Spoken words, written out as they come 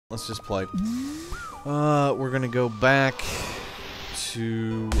Let's just play. We're gonna go back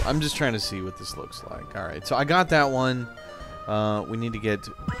to... I'm just trying to see what this looks like. Alright, so I got that one. We need to get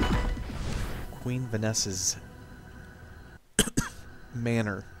Queen Vanessa's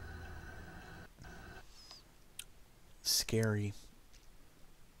manor. Scary.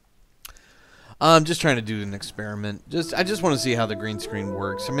 I'm just trying to do an experiment. I just want to see how the green screen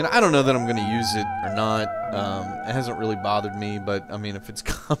works. I mean, I don't know that I'm going to use it or not. It hasn't really bothered me, but I mean, if it's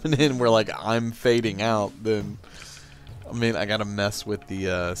coming in where like I'm fading out, then I mean, I got to mess with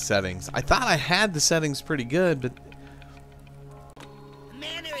the settings. I thought I had the settings pretty good, but The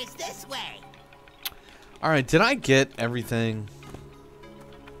manor is this way. all right, did I get everything?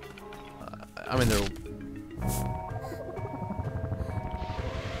 I mean, they're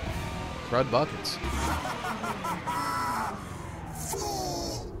crud buckets.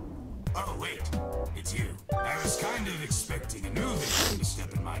 Oh, wait. It's you. I was kind of expecting a new victim to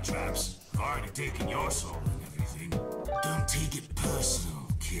step in my traps. I've already taken your soul and everything. Don't take it personal,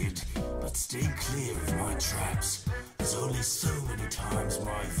 kid. But stay clear of my traps. There's only so many times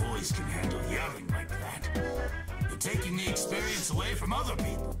my voice can handle yelling like that. You're taking the experience away from other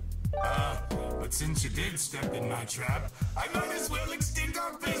people. But since you did step in my trap, I might as well extend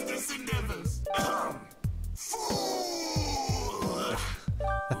our business endeavors. Fool!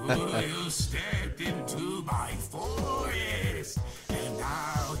 You stepped into my forest, and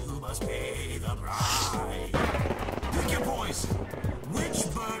now you must pay the price. Pick your poison. Which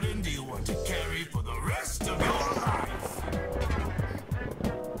burden do you want to carry for the rest of your life?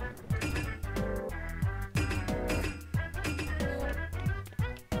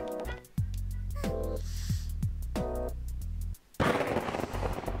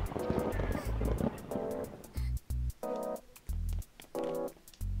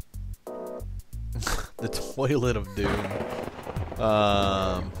 The Toilet of Doom.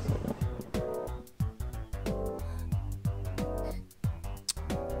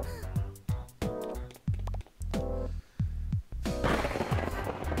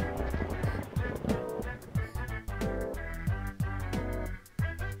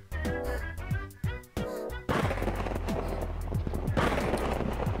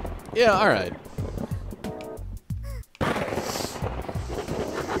 Yeah, all right.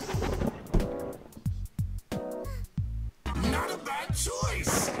 Not a bad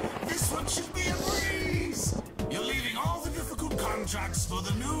choice. This one should be a breeze. You're leaving all the difficult contracts for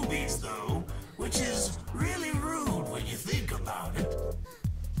the newbies, though, which is really rude when you think about it.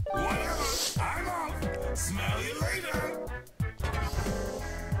 Whatever. I'm off. Smell you later.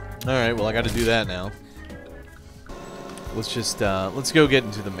 All right, well, I got to do that now. Let's just let's go get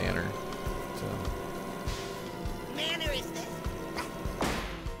into the manor. So. Manor is this.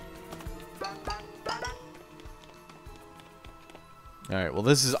 All right, well,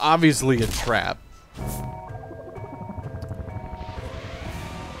 this is obviously a trap.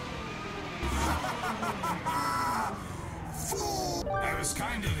 I was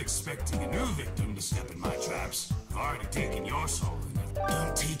kind of expecting a new victim to step in my traps. I've already taken your soul in it.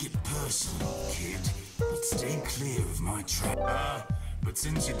 Don't take it personal, kid. But stay clear of my trap. But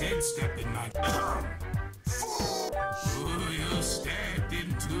since you did step in my... Fool! Who you stepped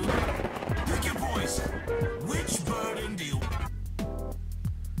into... Pick your poison. Which burden do you...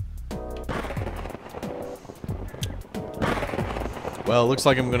 Well, looks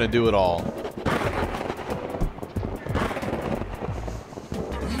like I'm gonna do it all.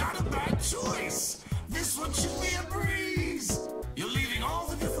 Not a bad choice. This one should be a breeze. You're leaving all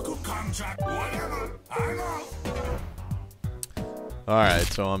the difficult contract. Whatever. I'm off. All right,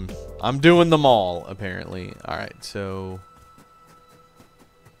 so I'm doing them all apparently. All right, so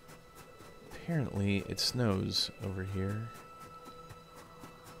apparently it snows over here.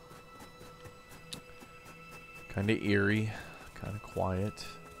 Kind of eerie, kind of quiet.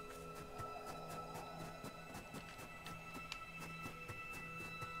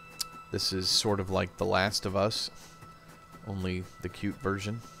 This is sort of like The Last of Us, only the cute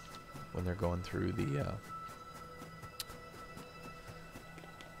version when they're going through the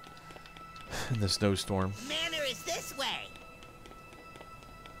in the snowstorm. Manor is this way.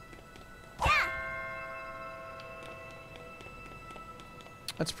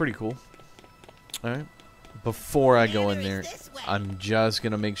 That's pretty cool. All right. Before I go in there, I'm just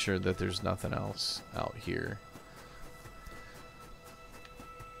going to make sure that there's nothing else out here.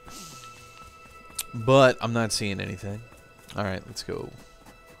 But I'm not seeing anything. All right, let's go.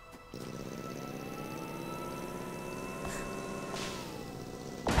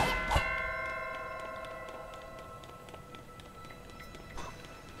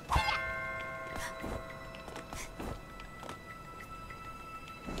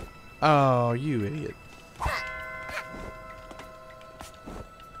 Oh, you idiot.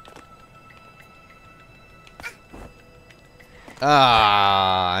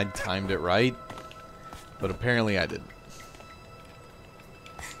 Ah, I timed it right. But apparently I didn't.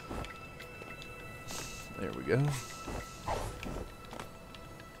 There we go.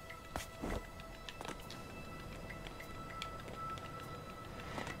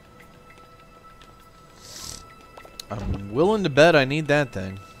 I'm willing to bet I need that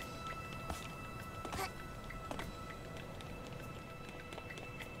thing.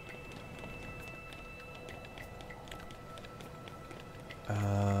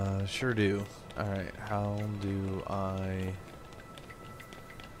 Sure do. Alright, how do I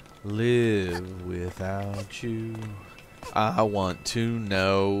live without you? I want to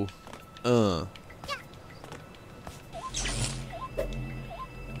know.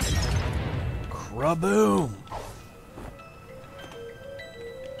 Kraboom!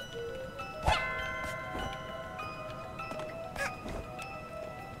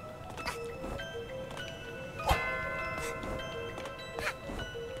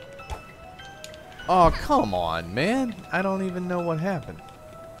 Oh, come on, man. I don't even know what happened.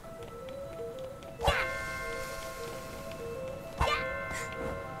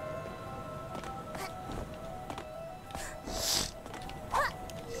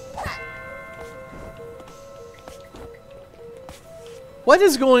 What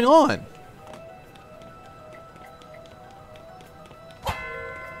is going on?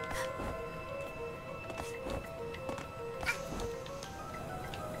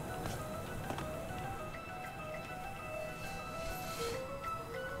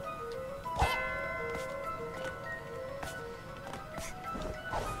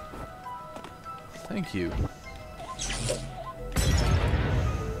 Thank you.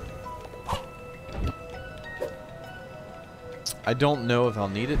 I don't know if I'll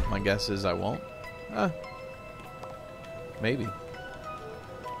need it. My guess is I won't. Maybe.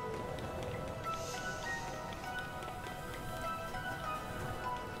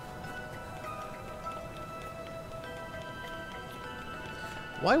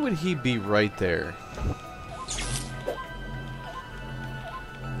 Why would he be right there?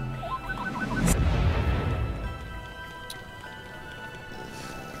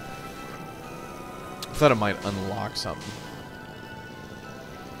 I thought it might unlock something.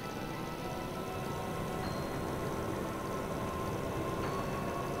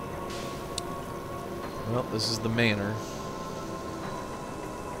 Well, this is the manor.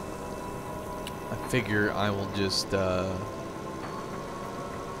 I figure I will just go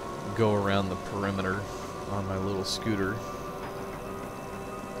around the perimeter on my little scooter.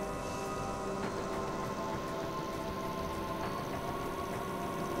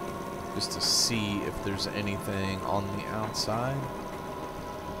 Just to see if there's anything on the outside.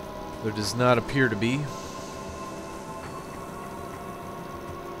 There does not appear to be.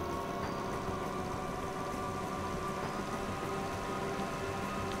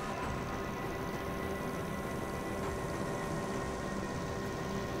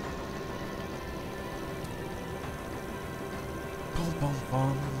 Boom, boom,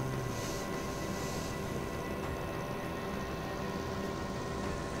 boom.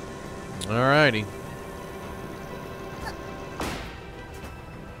 Alrighty.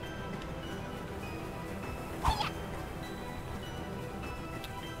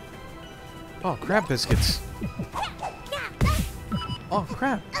 Oh, crab biscuits. Oh,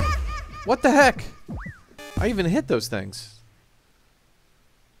 crap. What the heck? I even hit those things.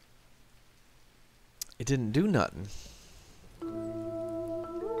 It didn't do nothing.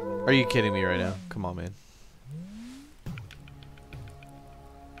 Are you kidding me right now? Come on, man.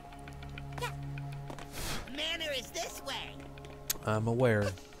 Manor is this way. I'm aware.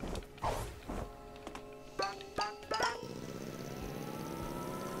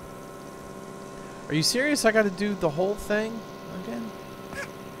 Are you serious? I gotta do the whole thing again?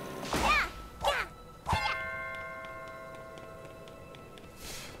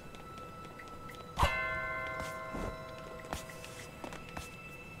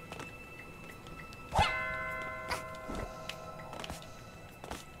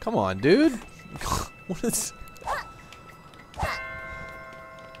 Come on, dude. What is...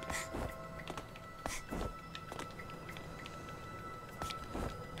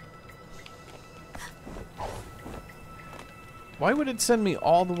 Why would it send me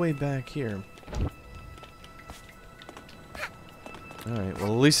all the way back here? Alright,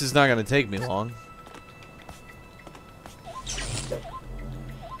 well at least it's not going to take me long.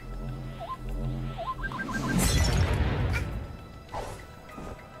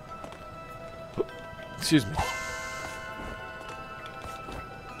 Excuse me.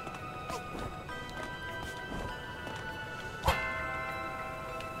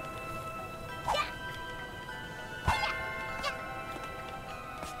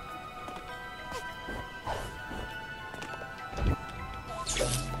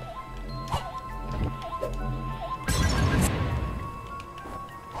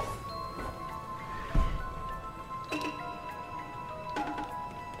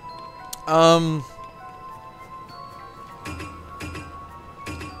 There's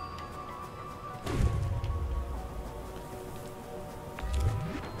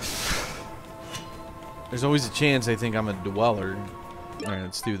always a chance they think I'm a dweller. Alright,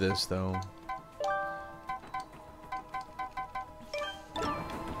 let's do this, though.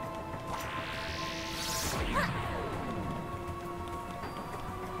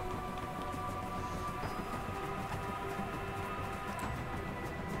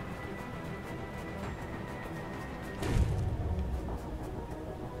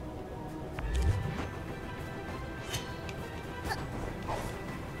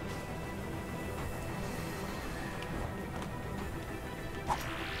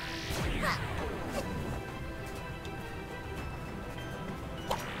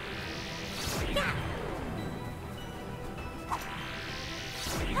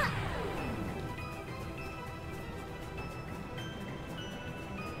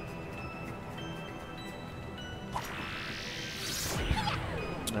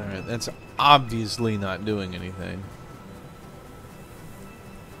 Alright, that's obviously not doing anything.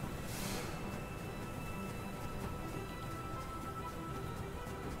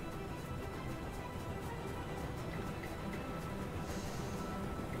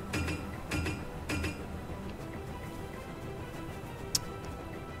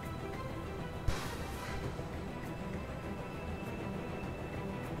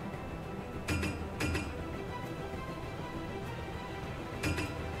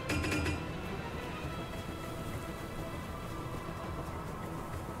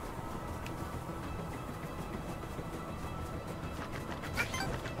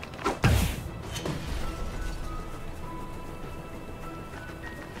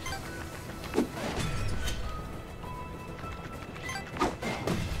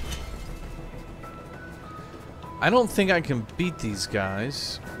 I don't think I can beat these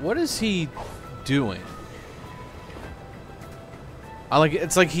guys. What is he doing?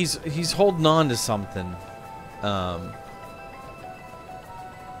 It's like he's holding on to something.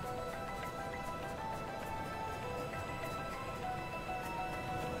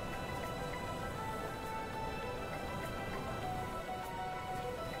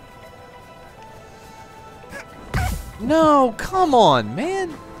 No, come on,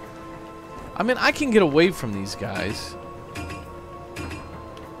 man. I mean, I can get away from these guys.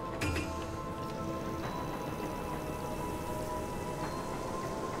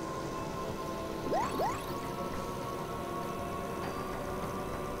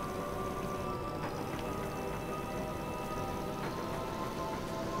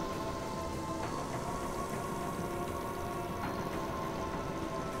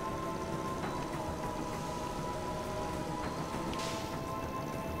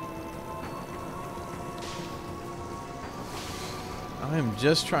 I'm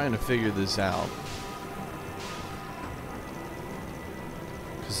just trying to figure this out.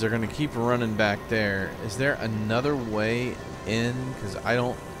 Because they're going to keep running back there. Is there another way in? Because I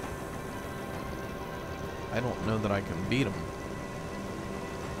don't know that I can beat them.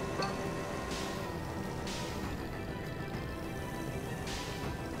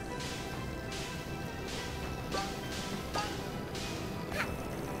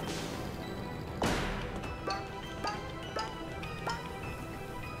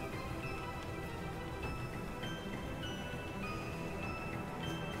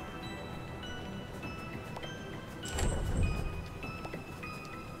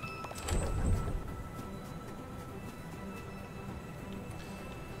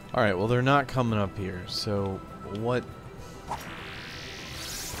 Alright, well they're not coming up here, so what...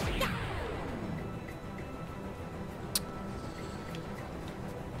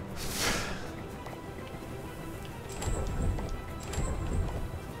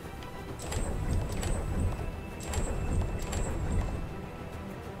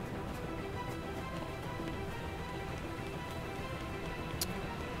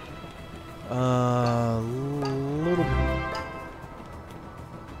 little... I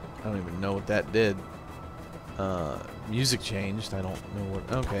don't even know what that did. Music changed. I don't know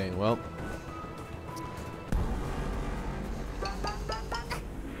what... Okay, well...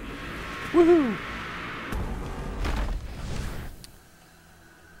 Woohoo!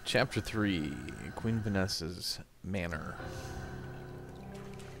 Chapter 3, Queen Vanessa's Manor.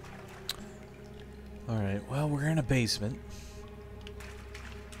 Alright, well, we're in a basement.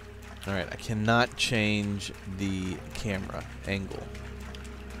 Alright, I cannot change the camera angle.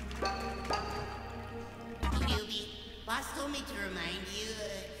 Newbie, boss told me to remind you,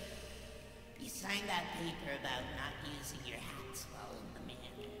 you signed that paper about not using your hats while in the manor.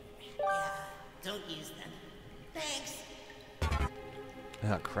 Yeah, don't use them. Thanks.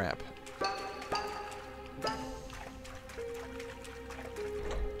 Ah, crap.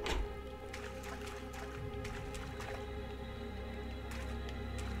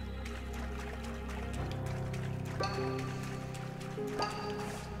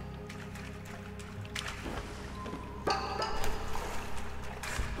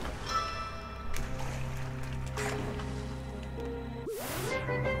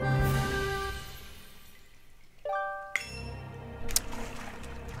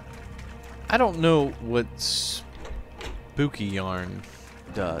 I don't know what spooky yarn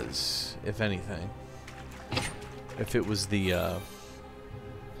does, if anything. If it was the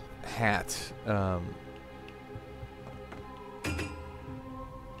hat.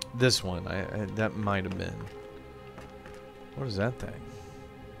 This one, that might have been. What is that thing?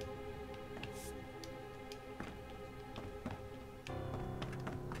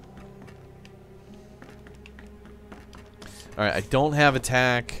 Alright, I don't have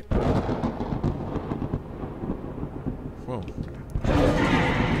attack. Whoa.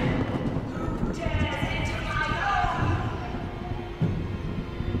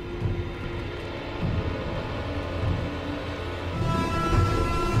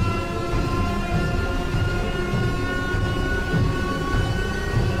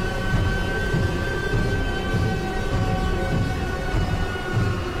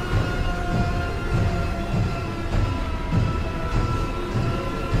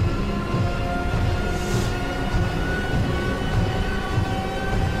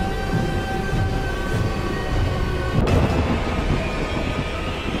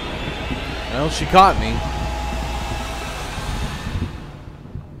 Well, she caught me.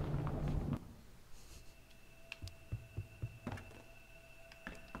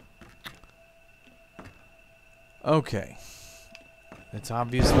 Okay. It's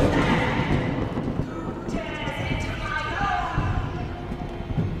obviously...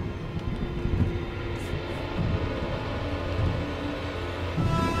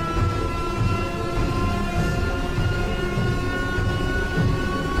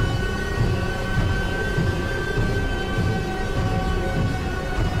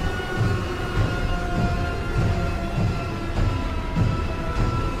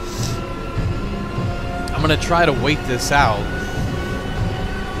 I'm gonna try to wait this out.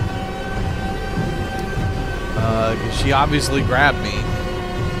 Because she obviously grabbed me.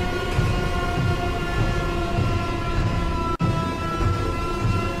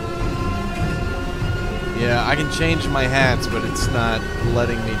 Yeah, I can change my hats, but it's not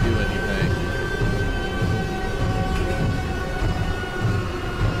letting me do anything.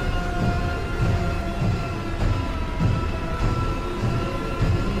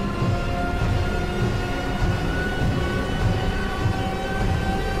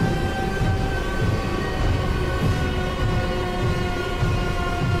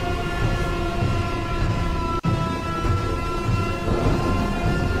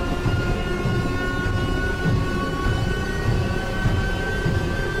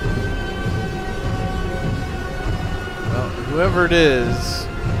 Whoever it is.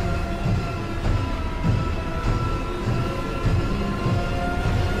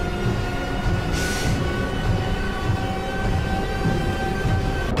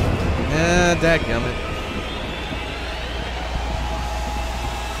 Dadgummit.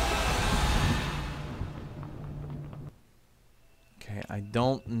 Okay, I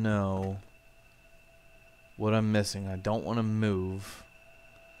don't know what I'm missing. I don't want to move.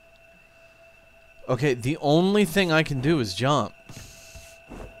 Okay, the only thing I can do is jump.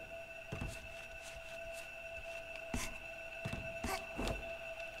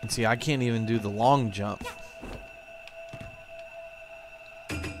 And see, I can't even do the long jump.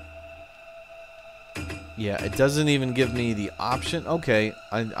 Yeah, it doesn't even give me the option. Okay,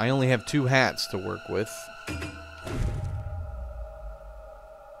 I only have 2 hats to work with.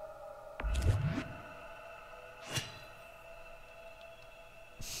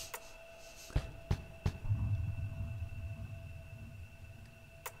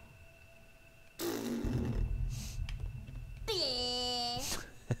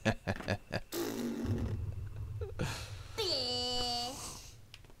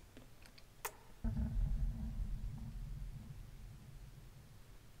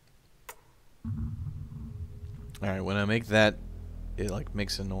 Alright, when I make that, it like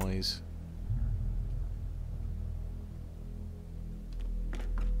makes a noise.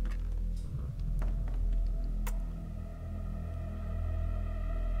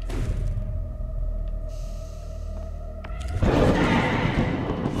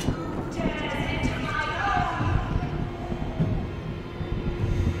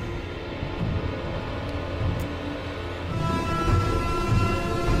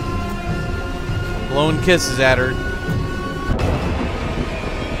 Blowing kisses at her.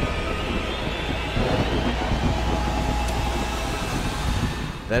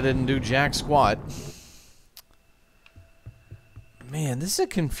 That didn't do jack squat. Man, this is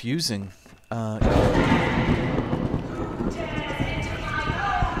confusing. I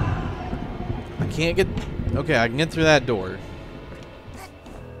can't get... Okay, I can get through that door.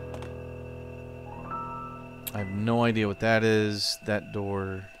 I have no idea what that is. That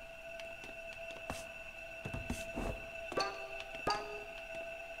door...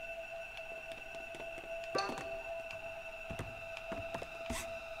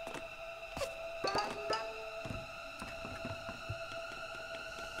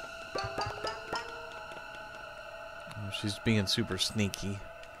 She's being super sneaky.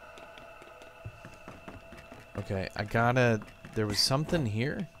 Okay, I gotta... There was something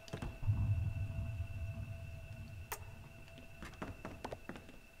here?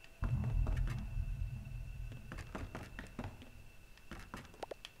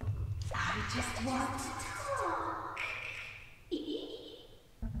 I just want to talk.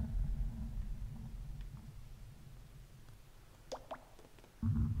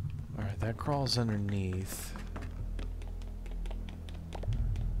 Alright, that crawls underneath.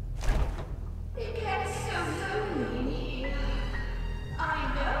 It gets so lonely in here. I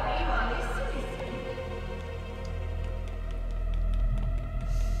know you are listening.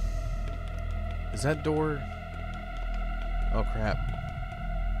 Is that door? Oh crap.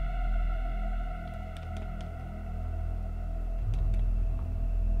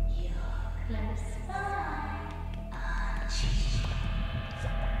 You're close by, aren't you?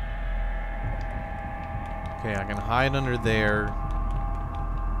 Okay, I can hide under there.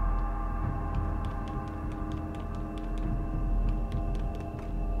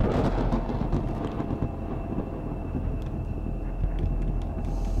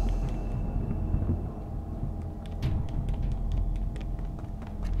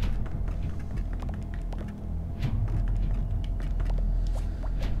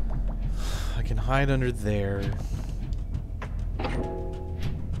 I can hide under there.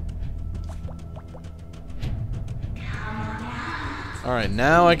 Alright,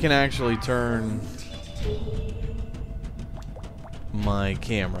 now I can actually turn my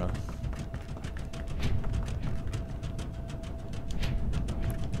camera.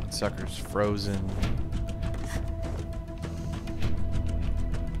 Sucker's frozen.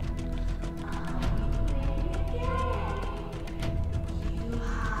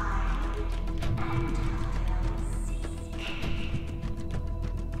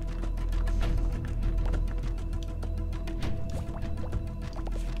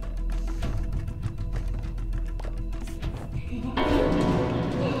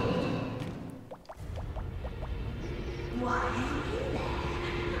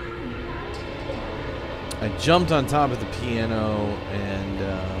 I jumped on top of the piano and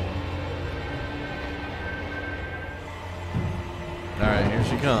alright, here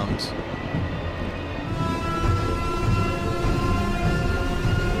she comes.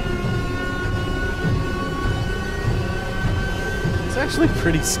 It's actually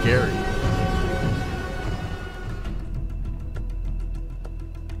pretty scary.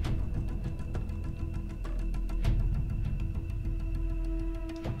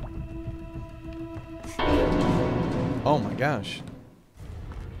 Oh my gosh.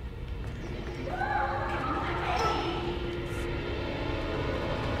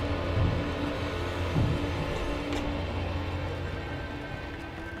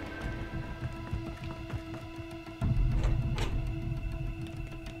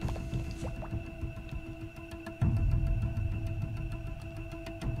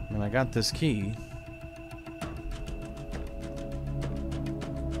 And I got this key.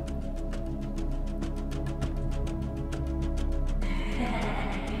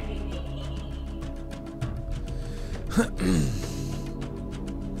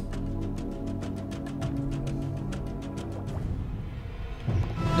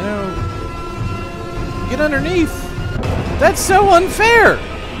 No. Get underneath. That's so unfair.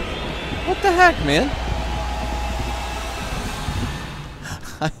 What the heck, man?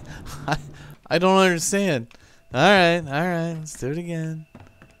 I don't understand. Alright, let's do it again.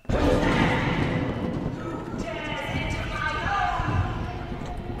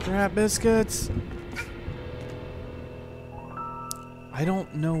 Crap biscuits. I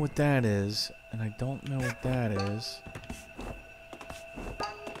don't know what that is, and I don't know what that is.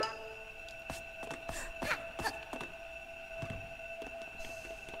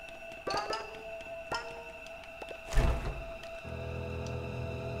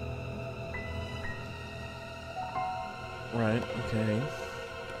 Right, okay.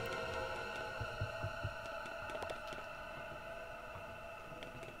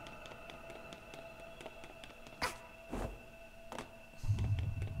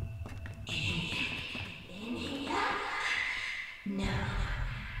 No.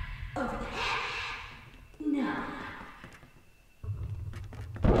 Over there. No.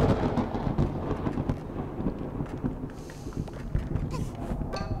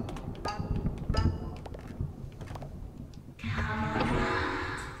 Come on.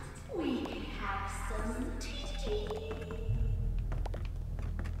 We can have some tea.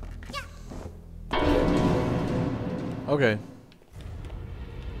 Okay.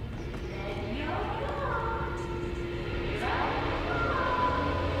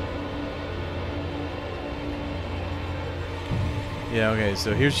 Yeah, okay,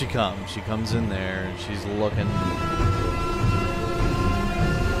 so here she comes. She comes in there, and she's looking.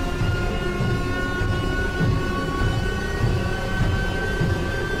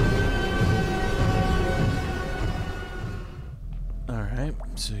 Alright,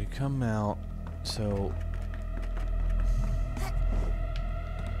 so you come out. So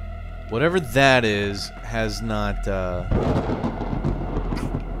whatever that is has not, so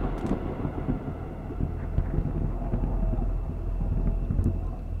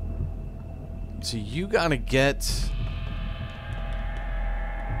you gotta get...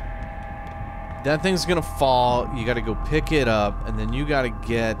 That thing's gonna fall. You gotta go pick it up, and then you gotta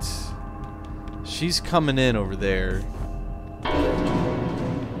get... She's coming in over there.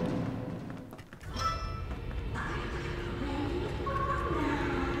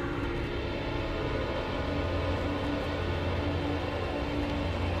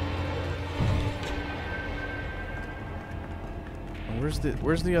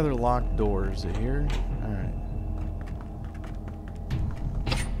 Where's the other locked door? Is it here? Alright.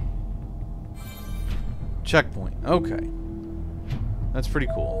 Checkpoint. Okay. That's pretty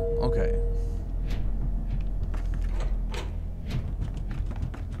cool. Okay.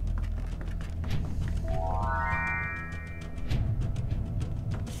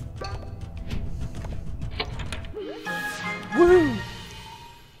 Woohoo!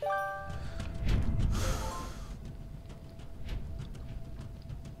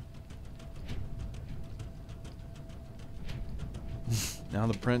 Now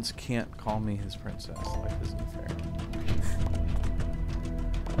the prince can't call me his princess. Life isn't fair.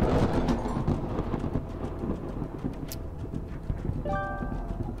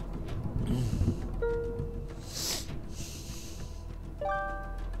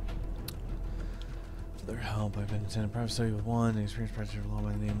 For their help, I've been attending private study with one experienced practitioner of law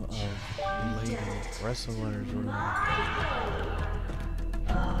by the name of Lady. The rest of the letters were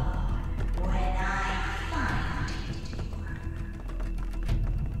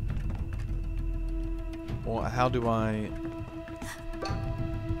well, how do I...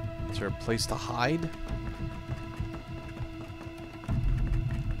 Is there a place to hide?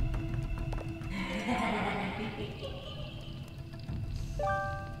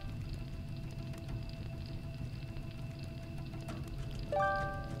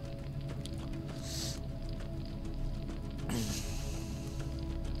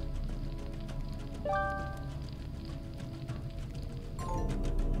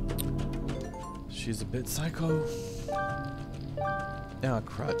 She's a bit psycho. Yeah,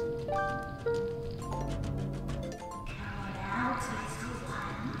 crud.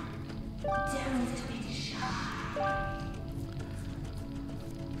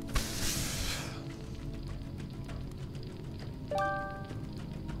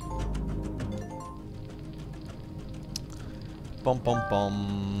 Bum bum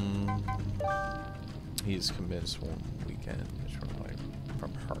bum. He's convinced one weekend is from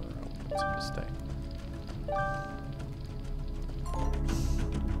her. It's a mistake.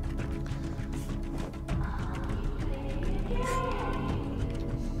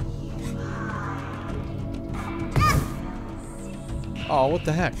 Oh, what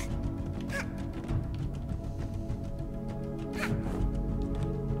the heck?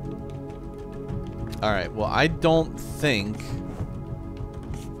 Alright, well, I don't think...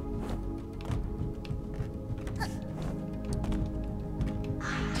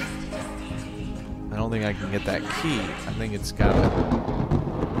 I don't think I can get that key. I think it's gotta...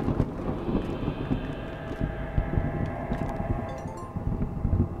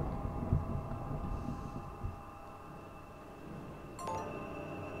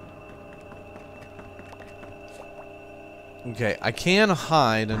 Okay, I can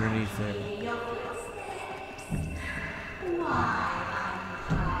hide underneath there.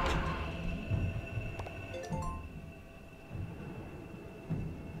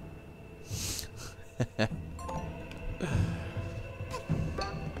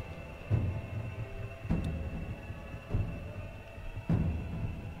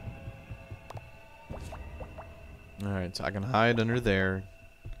 Alright, so I can hide under there.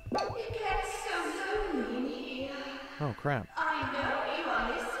 It gets so lonely in here. Oh, crap. I know you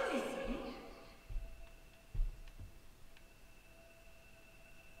are listening.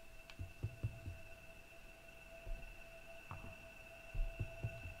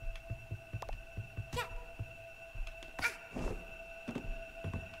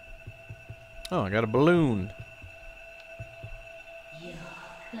 Oh, I got a balloon. You're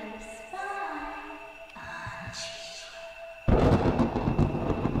close by, aren't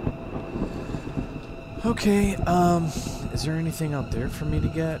you? Okay, is there anything out there for me to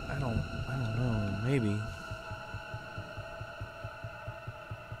get? I don't know, maybe.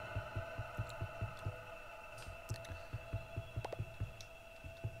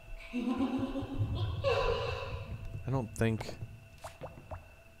 I don't think...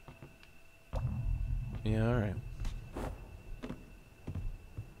 Yeah, alright.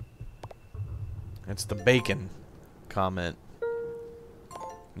 It's the bacon comment.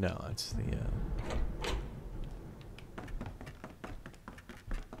 No, it's the,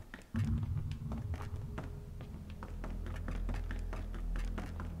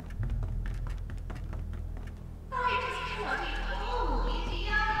 I just cannot eat all these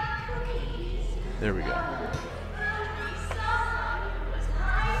yummy cookies. There we go. Someone was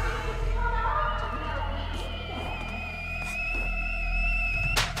hiding to come out to help me eat them.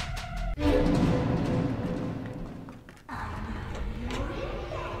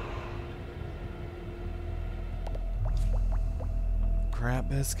 Crab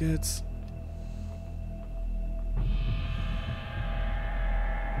biscuits.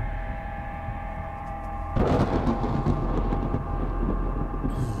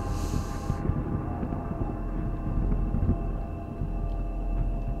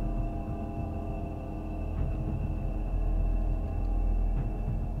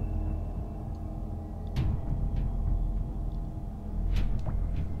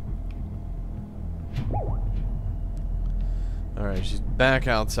 Alright, she's back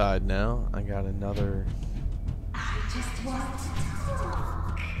outside now. I got another... I just want to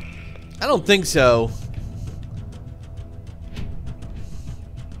talk. I don't think so.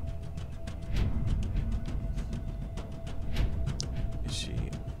 Is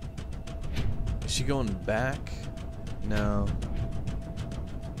she going back? No.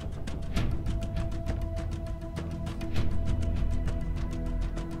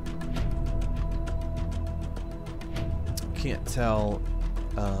 Can't tell.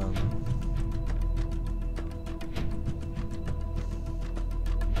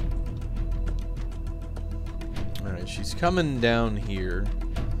 Alright, she's coming down here.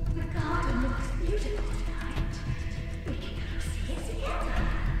 The garden looks beautiful tonight. We can go see it together.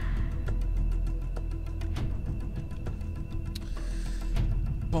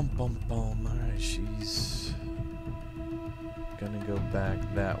 Bum bum bum. Alright, she's gonna go back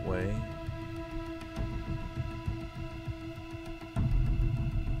that way.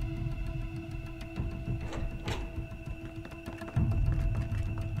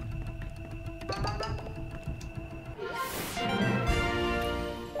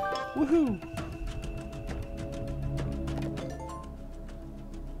 Woohoo!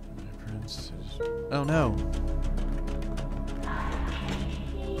 Oh no.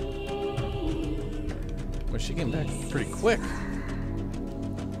 Well, she came back pretty quick.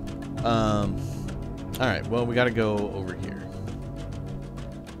 Alright, well, we gotta go over here.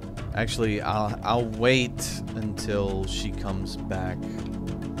 Actually, I'll wait until she comes back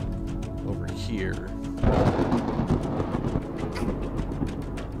over here.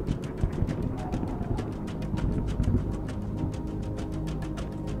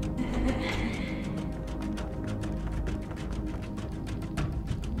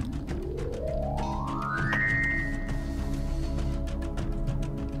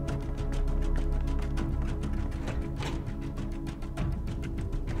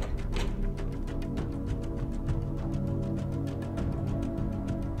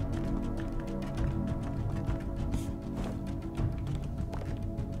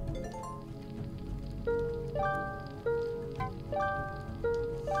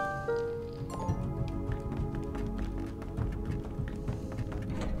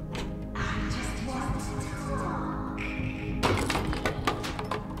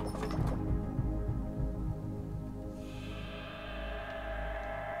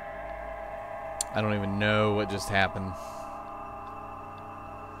 I don't even know what just happened.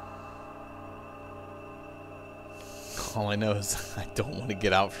 All I know is I don't want to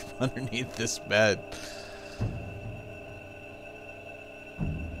get out from underneath this bed.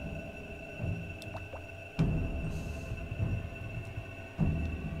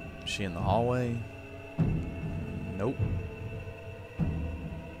 Is she in the hallway? Nope.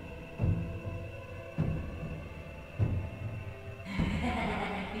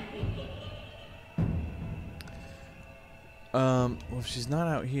 Well, if she's not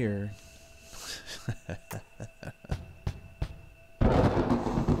out here...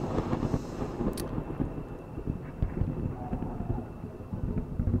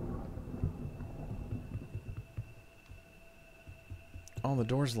 Oh, the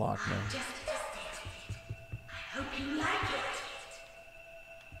door's locked now. Just tested. I hope you like it.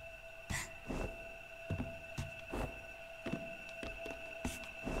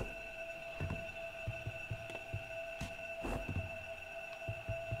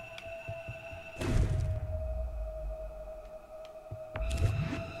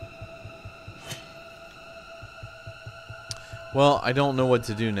 Well, I don't know what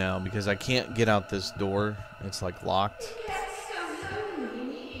to do now because I can't get out this door. It's like locked.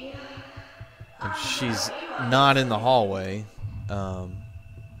 And she's not in the hallway.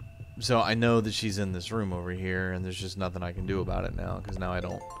 So I know that she's in this room over here, and there's just nothing I can do about it now because now I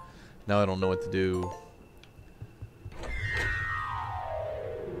don't know what to do.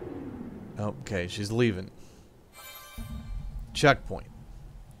 Okay, she's leaving. Checkpoint.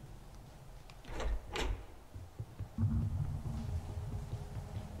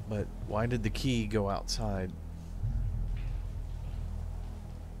 But why did the key go outside?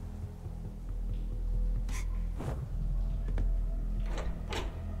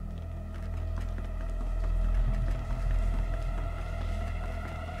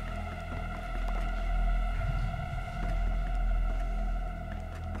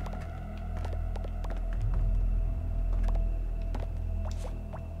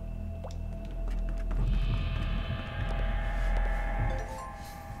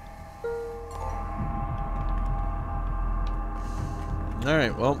 All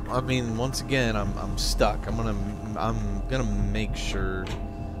right. Well, I mean, once again, I'm stuck. I'm gonna make sure.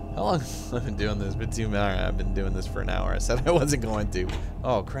 How long have I been doing this? But all right, I've been doing this for an hour. I said I wasn't going to.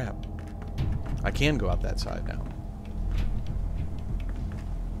 Oh crap! I can go out that side now.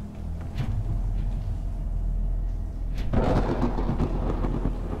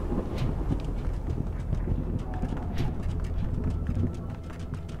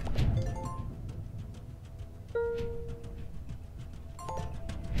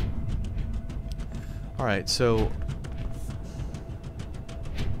 Alright, so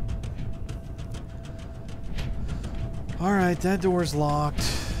alright, that door's locked.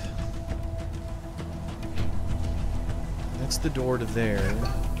 That's the door to there.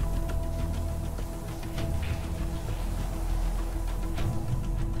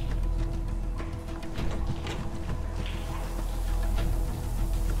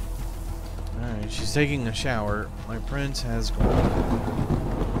 Alright, she's taking a shower. My prince has gone.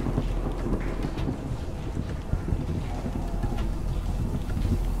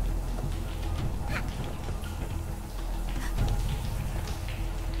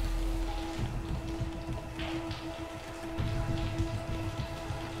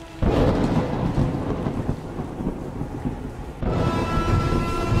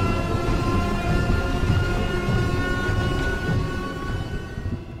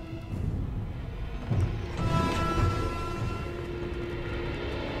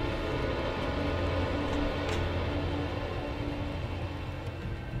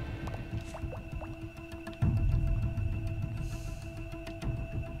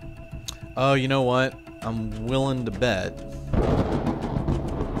 Oh, you know what? I'm willing to bet.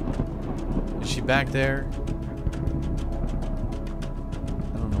 Is she back there? I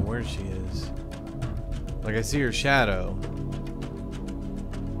don't know where she is. Like, I see her shadow.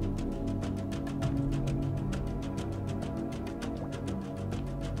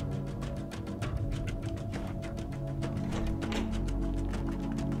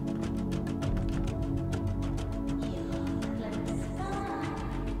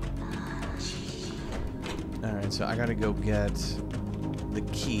 So I gotta go get the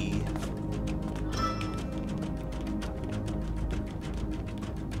key.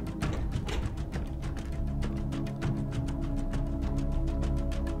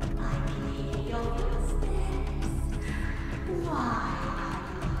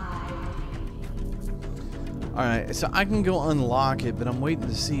 Alright, so I can go unlock it, but I'm waiting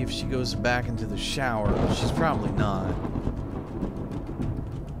to see if she goes back into the shower. She's probably not.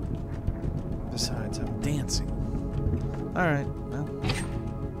 Besides, I'm dancing. Alright, well.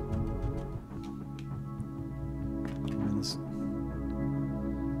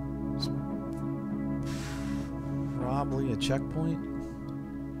 This probably a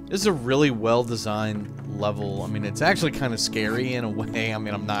checkpoint. This is a really well-designed level. I mean, it's actually kind of scary in a way. I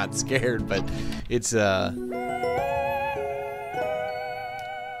mean, I'm not scared, but it's, well,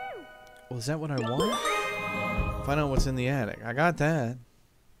 is that what I want? Find out what's in the attic. I got that.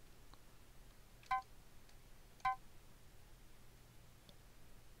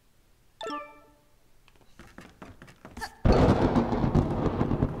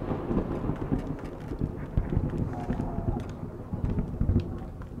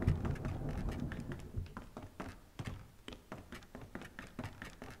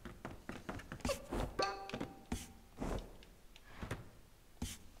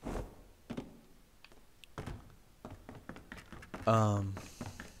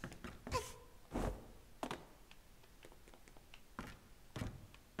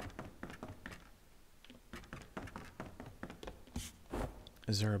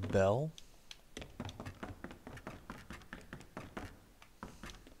 Is there a bell?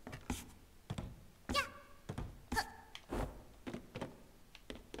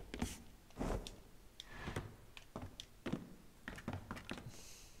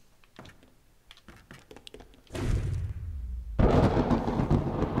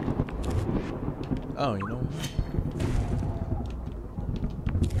 Oh, you know what?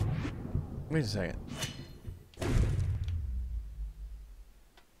 Wait a second.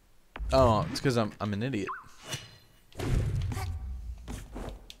 Oh, it's because I'm an idiot.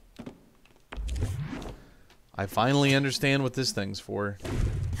 I finally understand what this thing's for.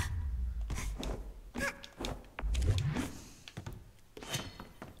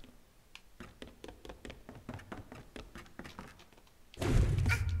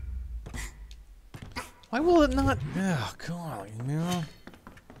 Why will it not? Oh, God, you know?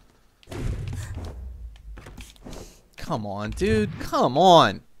 Come on, dude. Come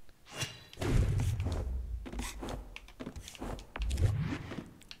on.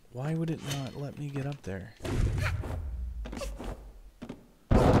 Why would it not let me get up there?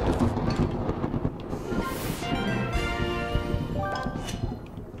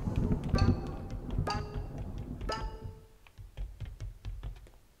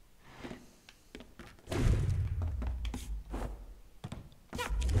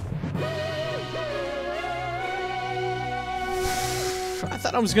 I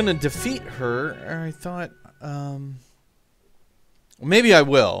thought I was gonna defeat her, or I thought, maybe I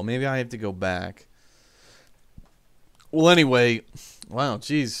will. Maybe I have to go back. Well, anyway, wow,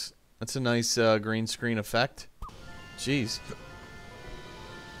 jeez, that's a nice green screen effect. Jeez,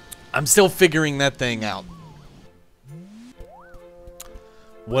 I'm still figuring that thing out.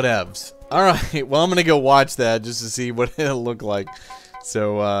 Whatevs. All right, well, I'm gonna go watch that just to see what it'll look like.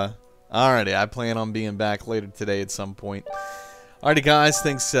 So, alrighty, I plan on being back later today at some point. Alrighty, guys,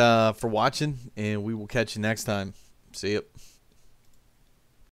 thanks for watching, and we will catch you next time. See ya.